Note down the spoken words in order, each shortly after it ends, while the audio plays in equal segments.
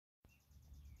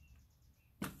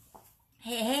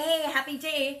Hey, happy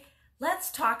day. Let's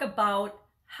talk about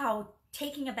how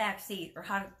taking a back seat or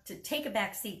how to take a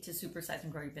back seat to supersize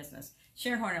and grow your business.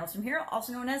 Sharon Hornells here,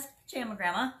 also known as Jamma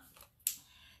Grandma.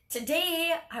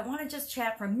 Today, I want to just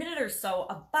chat for a minute or so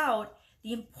about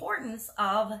the importance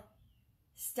of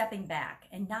stepping back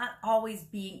and not always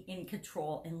being in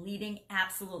control and leading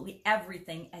absolutely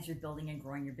everything as you're building and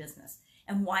growing your business.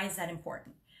 And why is that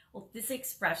important? Well, this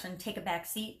expression, take a back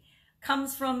seat,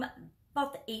 comes from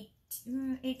about the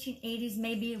 1880s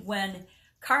maybe, when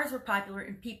cars were popular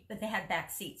and people they had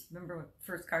back seats. Remember, when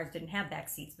first cars didn't have back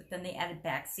seats, but then they added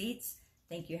back seats.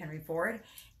 Thank you, Henry Ford.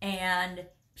 And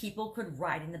people could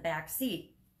ride in the back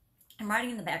seat. And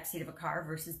riding in the back seat of a car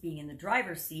versus being in the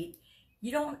driver's seat,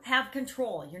 you don't have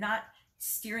control. You're not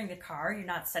steering the car. You're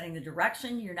not setting the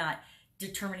direction. You're not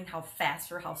determining how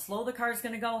fast or how slow the car is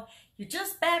going to go. You're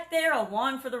just back there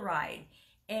along for the ride.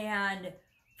 And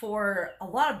for a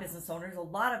lot of business owners, a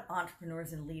lot of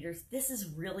entrepreneurs and leaders, this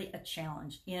is really a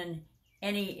challenge in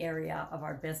any area of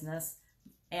our business.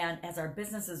 And as our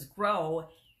businesses grow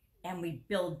and we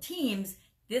build teams,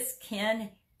 this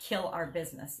can kill our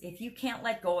business. If you can't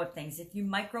let go of things, if you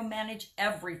micromanage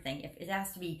everything, if it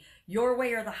has to be your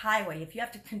way or the highway, if you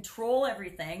have to control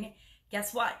everything,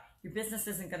 guess what? Your business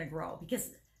isn't going to grow because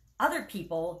other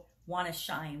people want to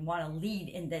shine, want to lead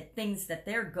in the things that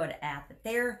they're good at, that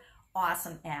they're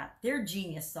awesome at, their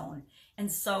genius zone.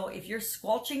 And so if you're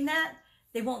squelching that,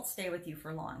 they won't stay with you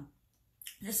for long.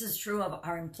 This is true of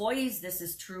our employees. This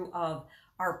is true of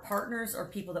our partners or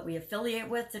people that we affiliate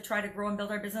with to try to grow and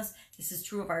build our business. This is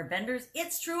true of our vendors.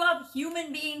 It's true of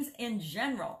human beings in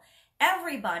general.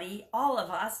 Everybody, all of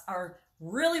us, are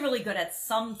really, really good at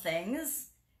some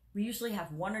things. We usually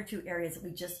have one or two areas that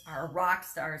we just are rock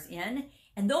stars in.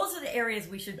 And those are the areas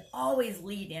we should always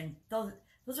lead in. Those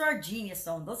are our genius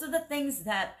zone. Those are the things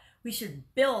that we should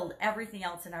build everything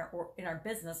else in our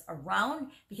business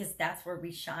around, because that's where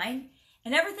we shine.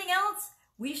 And everything else,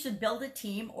 we should build a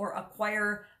team or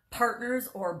acquire partners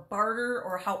or barter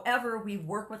or however we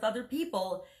work with other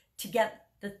people to get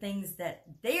the things that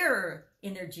they're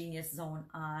in their genius zone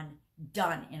on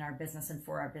done in our business and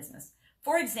for our business.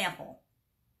 For example,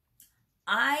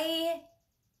 I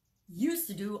used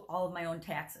to do all of my own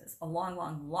taxes a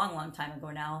long time ago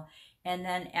now. And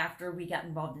then after we got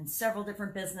involved in several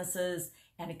different businesses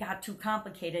and it got too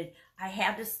complicated, I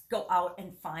had to go out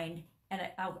and find an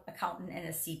accountant and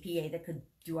a CPA that could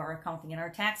do our accounting and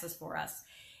our taxes for us.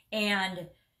 And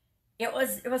it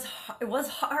was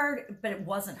hard, but it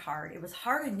wasn't hard. It was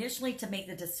hard initially to make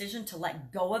the decision to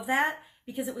let go of that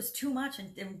because it was too much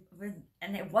and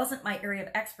it wasn't my area of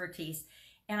expertise.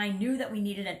 And I knew that we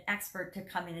needed an expert to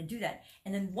come in and do that.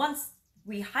 And then once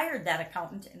we hired that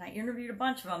accountant and I interviewed a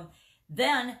bunch of them,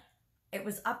 then it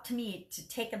was up to me to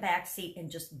take a back seat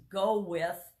and just go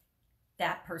with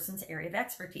that person's area of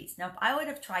expertise. Now, if I would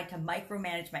have tried to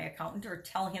micromanage my accountant or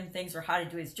tell him things or how to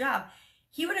do his job,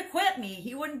 he would have quit me.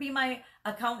 He wouldn't be my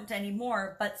accountant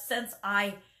anymore. But since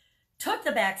I took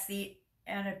the back seat,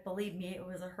 and believe me, it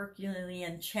was a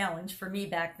Herculean challenge for me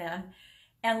back then,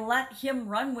 and let him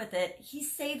run with it, he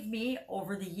saved me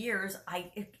over the years.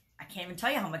 I can't even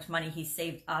tell you how much money he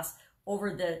saved us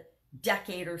over the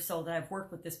decade or so that I've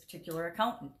worked with this particular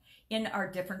accountant in our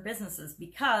different businesses,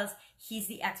 because he's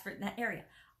the expert in that area.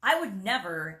 I would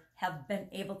never have been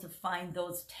able to find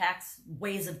those tax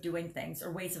ways of doing things or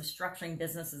ways of structuring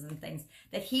businesses and things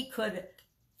that he could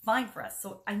find for us.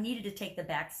 So I needed to take the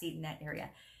back seat in that area.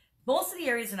 Most of the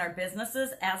areas in our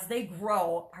businesses, as they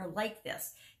grow, are like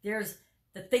this. There's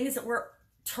the things that we're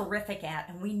terrific at,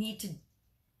 and we need to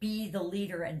be the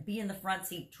leader and be in the front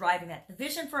seat driving that. The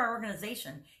vision for our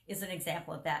organization is an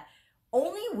example of that.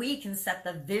 Only we can set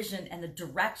the vision and the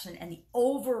direction and the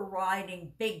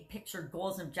overriding big picture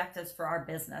goals and objectives for our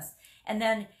business, and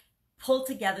then pull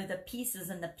together the pieces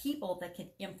and the people that can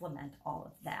implement all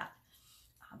of that.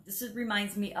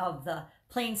 Reminds me of the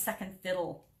playing second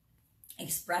fiddle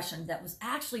expression that was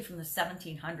actually from the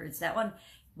 1700s. That one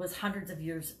was hundreds of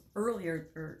years earlier,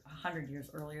 or 100 years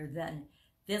earlier than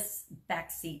this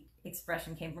backseat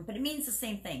expression came from. But it means the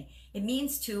same thing. It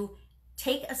means to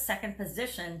take a second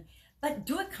position, but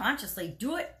do it consciously.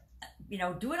 Do it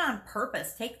on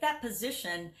purpose. Take that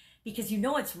position because you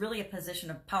know it's really a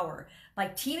position of power. By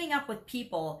teaming up with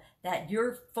people that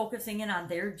you're focusing in on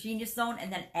their genius zone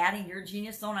and then adding your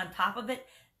genius zone on top of it,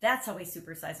 that's how we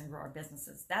supersize and grow our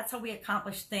businesses. That's how we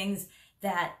accomplish things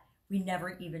that we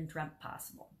never even dreamt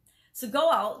possible. So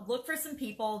go out, look for some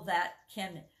people that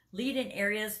can lead in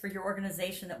areas for your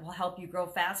organization that will help you grow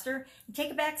faster, and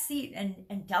take a back seat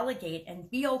and delegate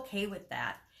and be okay with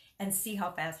that and see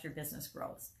how fast your business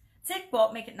grows. That's it. Go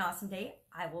out, make it an awesome day.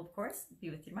 I will, of course, be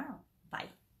with you tomorrow.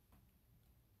 Bye.